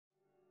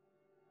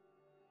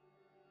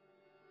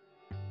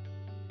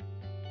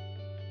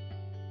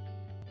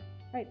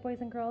Alright,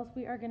 boys and girls,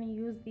 we are going to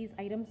use these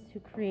items to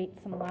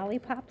create some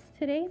lollipops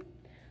today.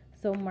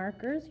 So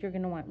markers, you're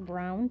going to want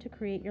brown to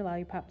create your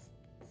lollipop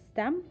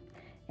stem,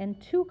 and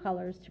 2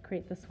 colors to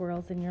create the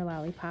swirls in your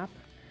lollipop,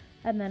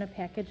 and then a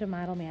package of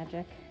Model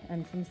Magic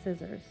and some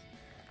scissors.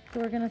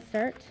 So we're going to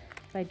start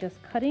by just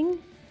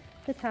cutting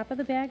the top of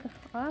the bag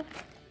off,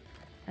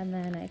 and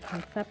then I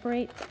can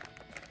separate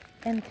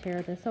and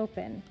tear this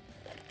open.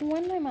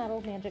 When my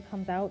Model Magic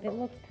comes out, it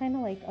looks kind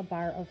of like a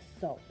bar of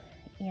soap,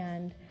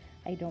 and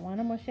I don't want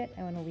to mush it.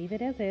 I want to leave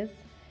it as is,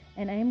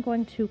 and I am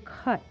going to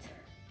cut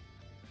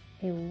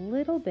a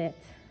little bit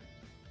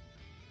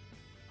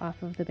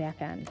off of the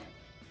back end.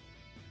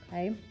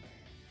 Okay,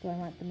 so I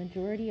want the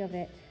majority of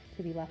it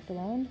to be left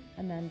alone,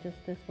 and then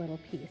just this little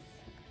piece.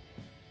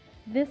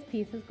 This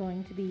piece is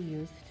going to be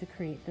used to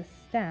create the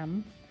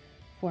stem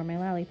for my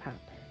lollipop,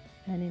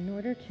 and in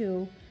order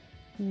to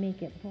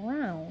make it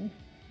brown,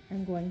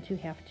 I'm going to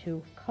have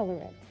to color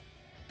it.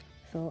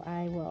 So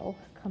I will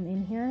come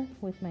in here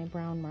with my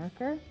brown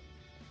marker,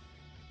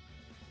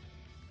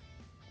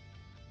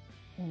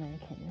 and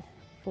I can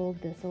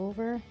fold this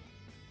over,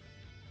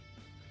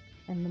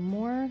 and the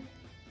more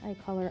I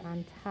color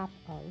on top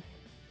of,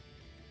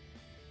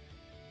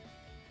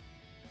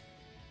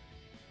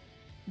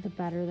 the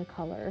better the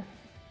color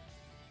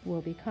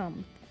will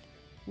become.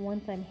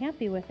 Once I'm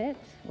happy with it,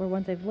 or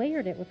once I've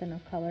layered it with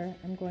enough color,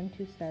 I'm going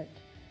to start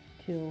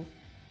to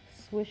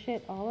swish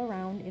it all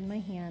around in my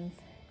hands,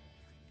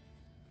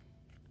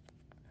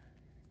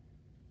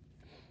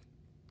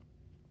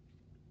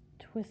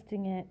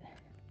 twisting it,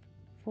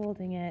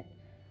 folding it,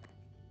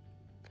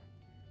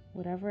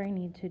 whatever I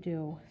need to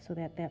do so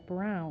that that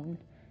brown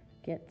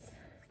gets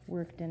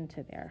worked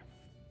into there.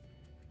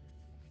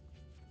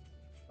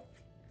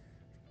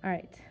 All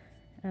right,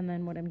 and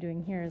then what I'm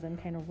doing here is I'm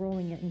kind of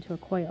rolling it into a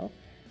coil.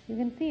 You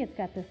can see it's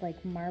got this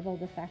like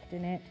marbled effect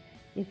in it.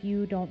 If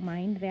you don't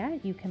mind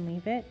that, you can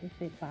leave it.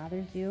 If it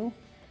bothers you,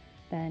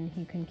 then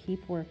you can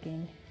keep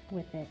working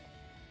with it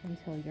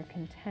until you're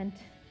content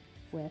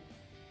with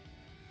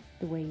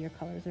the way your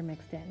colors are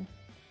mixed in.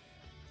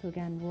 So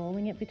again,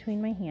 rolling it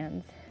between my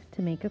hands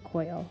to make a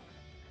coil.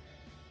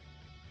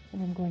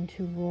 And I'm going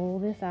to roll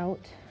this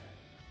out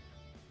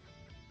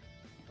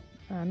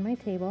on my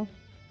table,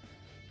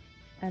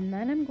 and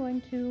then I'm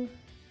going to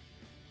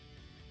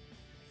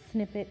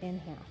snip it in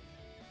half.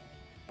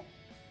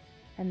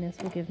 And this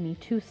will give me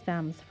 2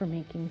 stems for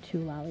making 2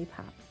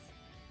 lollipops.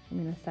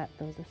 I'm going to set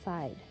those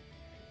aside.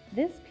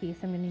 This piece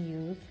I'm going to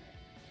use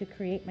to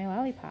create my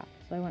lollipop.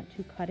 So I want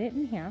to cut it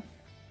in half,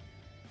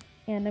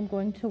 and I'm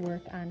going to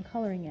work on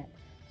coloring it.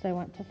 So I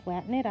want to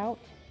flatten it out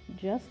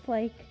just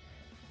like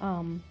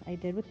I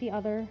did with the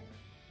other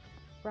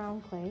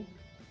brown clay,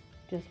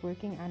 just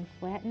working on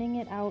flattening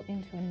it out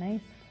into a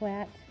nice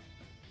flat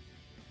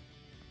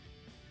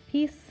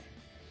piece.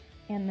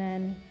 And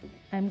then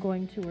I'm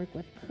going to work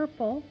with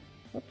purple,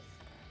 whoops,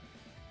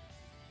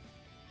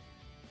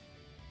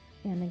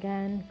 and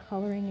again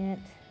coloring it.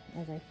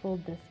 As I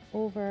fold this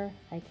over,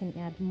 I can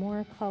add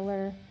more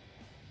color,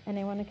 and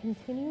I want to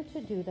continue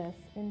to do this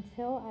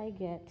until I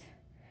get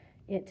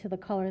it to the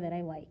color that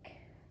I like.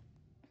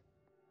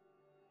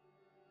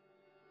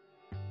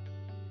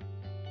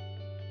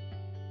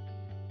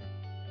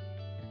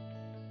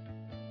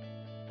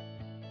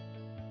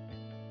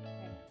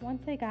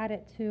 Once I got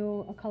it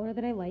to a color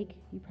that I like,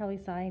 you probably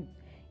saw I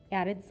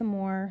added some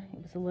more.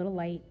 It was a little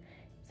light,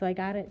 so I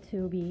got it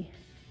to be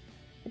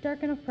a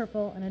dark enough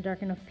purple and a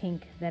dark enough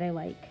pink that I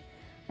like.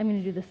 I'm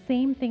going to do the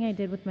same thing I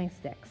did with my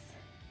sticks.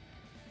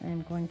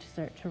 I'm going to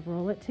start to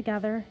roll it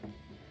together,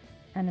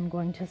 and I'm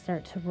going to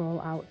start to roll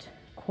out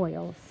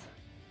coils.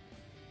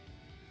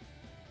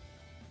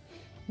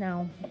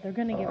 Now, they're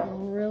going to get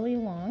really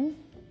long,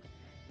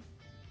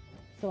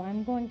 so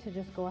I'm going to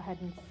just go ahead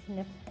and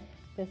snip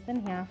this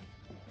in half,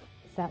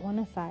 set one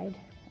aside,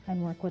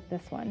 and work with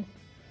this one.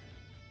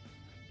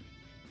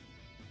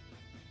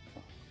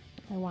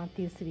 I want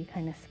these to be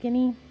kind of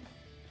skinny.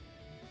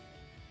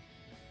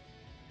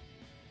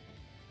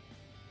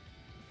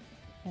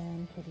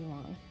 And pretty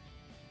long.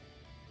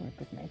 Work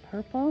with my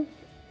purple.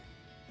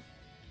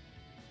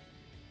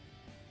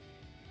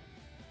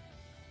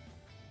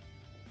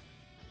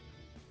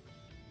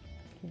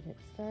 Get it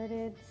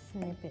started,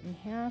 snip it in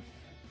half.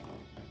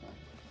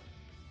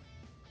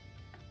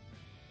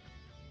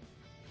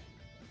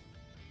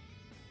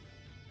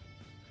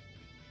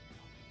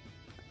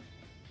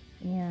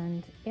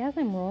 And as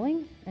I'm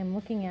rolling, I'm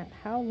looking at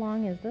how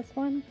long is this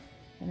one,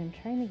 and I'm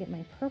trying to get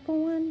my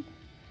purple one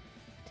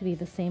to be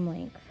the same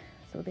length.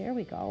 So there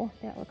we go,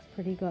 that looks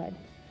pretty good.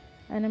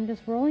 And I'm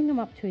just rolling them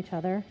up to each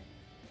other,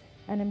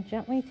 and I'm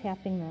gently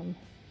tapping them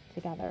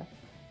together.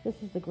 This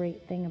is the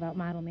great thing about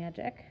Model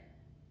Magic.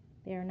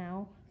 They are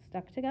now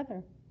stuck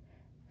together.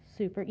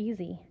 Super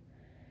easy.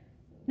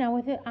 Now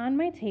with it on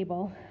my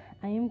table,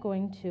 I am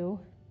going to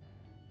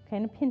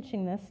kind of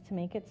pinching this to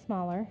make it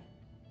smaller,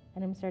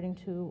 and I'm starting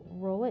to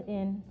roll it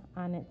in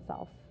on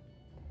itself.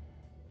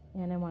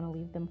 And I want to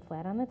leave them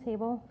flat on the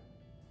table,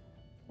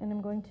 and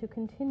I'm going to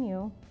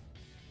continue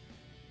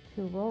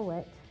to roll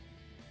it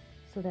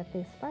so that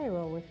they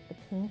spiral with the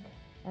pink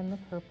and the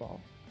purple.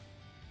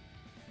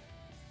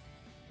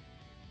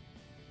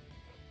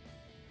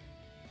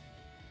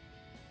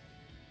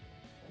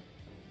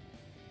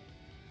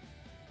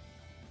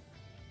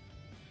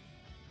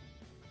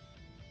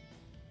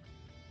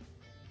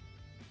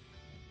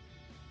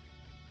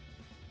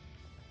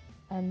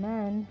 And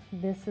then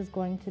this is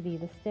going to be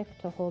the stick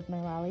to hold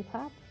my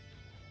lollipop.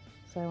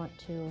 So I want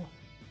to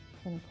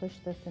kind of push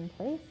this in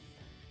place.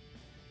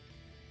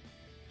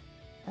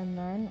 And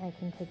then I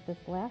can take this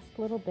last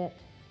little bit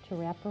to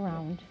wrap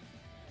around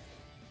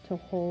to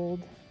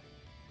hold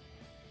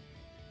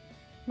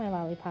my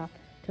lollipop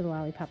to the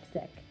lollipop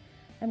stick.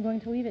 I'm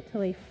going to leave it to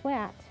lay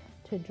flat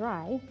to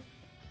dry,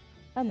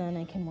 and then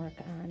I can work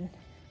on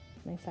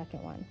my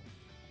second one.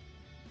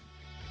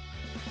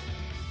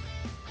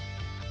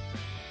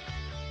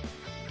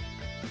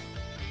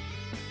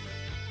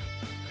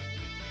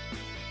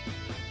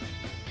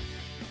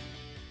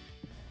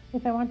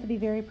 If I want to be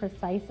very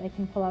precise, I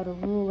can pull out a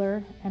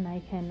ruler and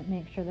I can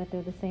make sure that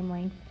they're the same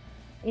length.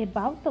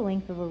 About the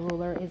length of a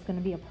ruler is going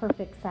to be a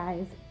perfect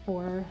size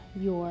for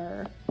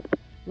your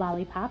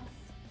lollipops.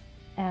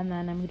 And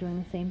then I'm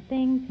doing the same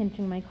thing,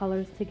 pinching my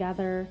colors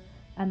together,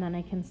 and then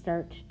I can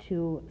start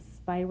to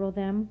spiral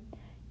them.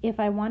 If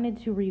I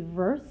wanted to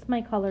reverse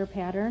my color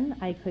pattern,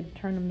 I could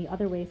turn them the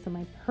other way so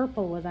my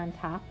purple was on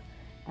top,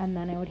 and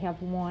then I would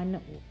have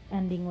one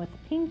ending with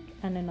pink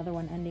and another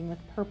one ending with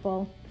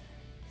purple.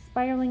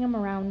 Spiraling them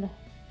around,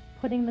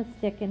 putting the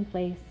stick in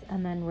place,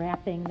 and then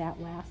wrapping that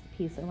last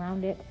piece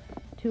around it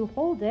to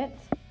hold it.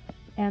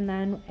 And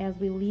then as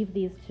we leave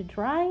these to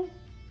dry,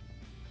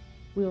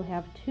 we'll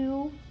have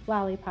 2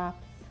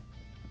 lollipops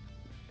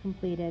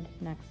completed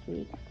next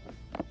week.